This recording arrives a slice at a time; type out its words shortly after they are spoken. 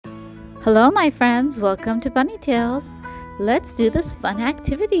Hello my friends, welcome to Bunny Tales. Let's do this fun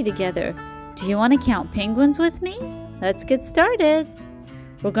activity together. Do you want to count penguins with me? Let's get started.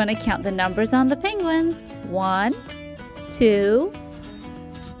 We're going to count the numbers on the penguins. 1, 2,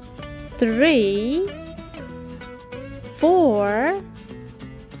 3, 4,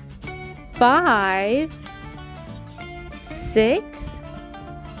 5, 6,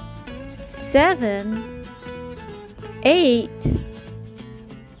 7, 8,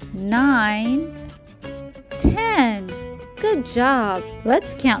 9, 10. Good job.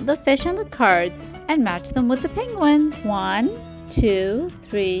 Let's count the fish on the cards and match them with the penguins. 1, 2,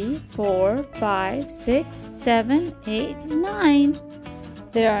 3, 4, 5, 6, 7, 8, 9.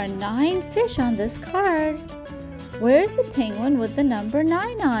 There are 9 fish on this card. Where's the penguin with the number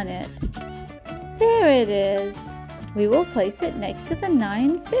 9 on it? There it is. We will place it next to the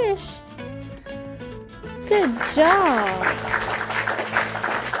 9 fish. Good job.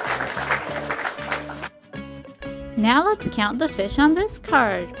 Now let's count the fish on this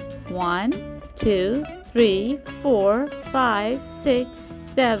card. 1, 2, 3, 4, 5, 6,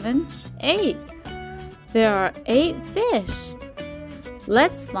 7, 8. There are 8 fish.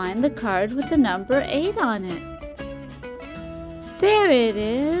 Let's find the card with the number 8 on it. There it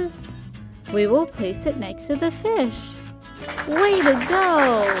is. We will place it next to the fish. Way to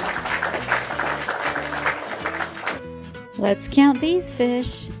go! Let's count these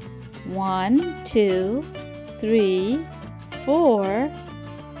fish. 1, 2, 3, 4,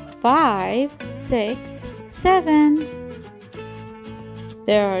 5, 6, 7.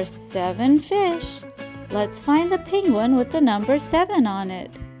 There are 7 fish. Let's find the penguin with the number 7 on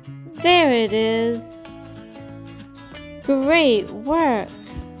it. There it is. Great work!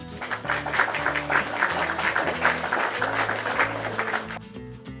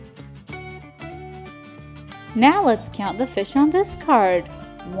 Now let's count the fish on this card.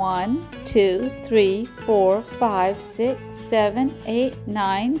 1, 2, 3, 4, 5, 6, 7, 8,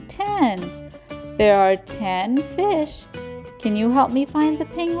 9, 10. There are 10 fish. Can you help me find the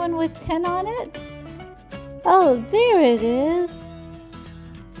penguin with 10 on it? Oh, there it is.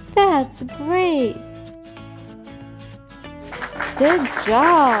 That's great. Good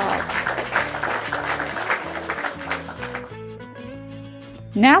job.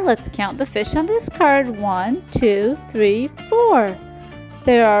 Now let's count the fish on this card. 1, 2, 3, 4.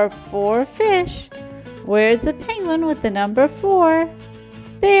 There are 4 fish. Where's the penguin with the number 4?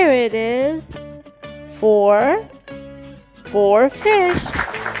 There it is. 4 fish.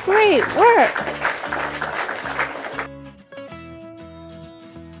 Great work!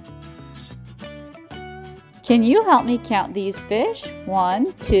 Can you help me count these fish?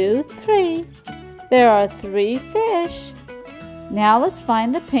 1, 2, 3. There are 3 fish. Now let's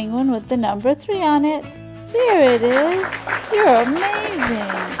find the penguin with the number 3 on it. There it is. You're amazing.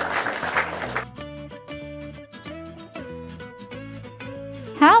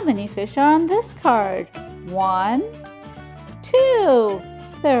 How many fish are on this card? 1, 2.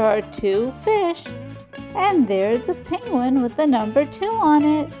 There are 2 fish. And there's the penguin with the number 2 on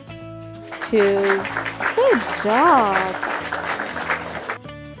it. 2. Good job.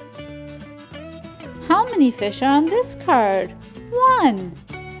 How many fish are on this card? 1.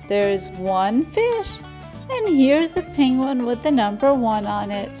 There's 1 fish. And here's the penguin with the number 1 on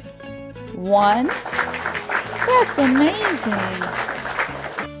it. 1. That's amazing.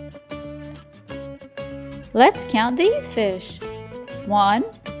 Let's count these fish. 1,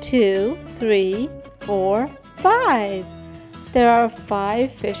 2, 3, 4, 5. There are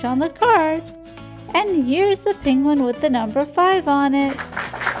 5 fish on the card. And here's the penguin with the number 5 on it.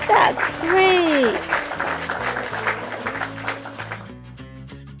 That's great.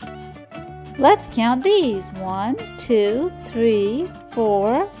 Let's count these. 1, 2, 3,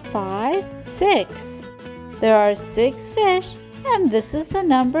 4, 5, 6. There are 6 fish, and this is the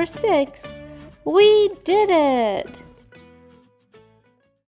number 6. We did it!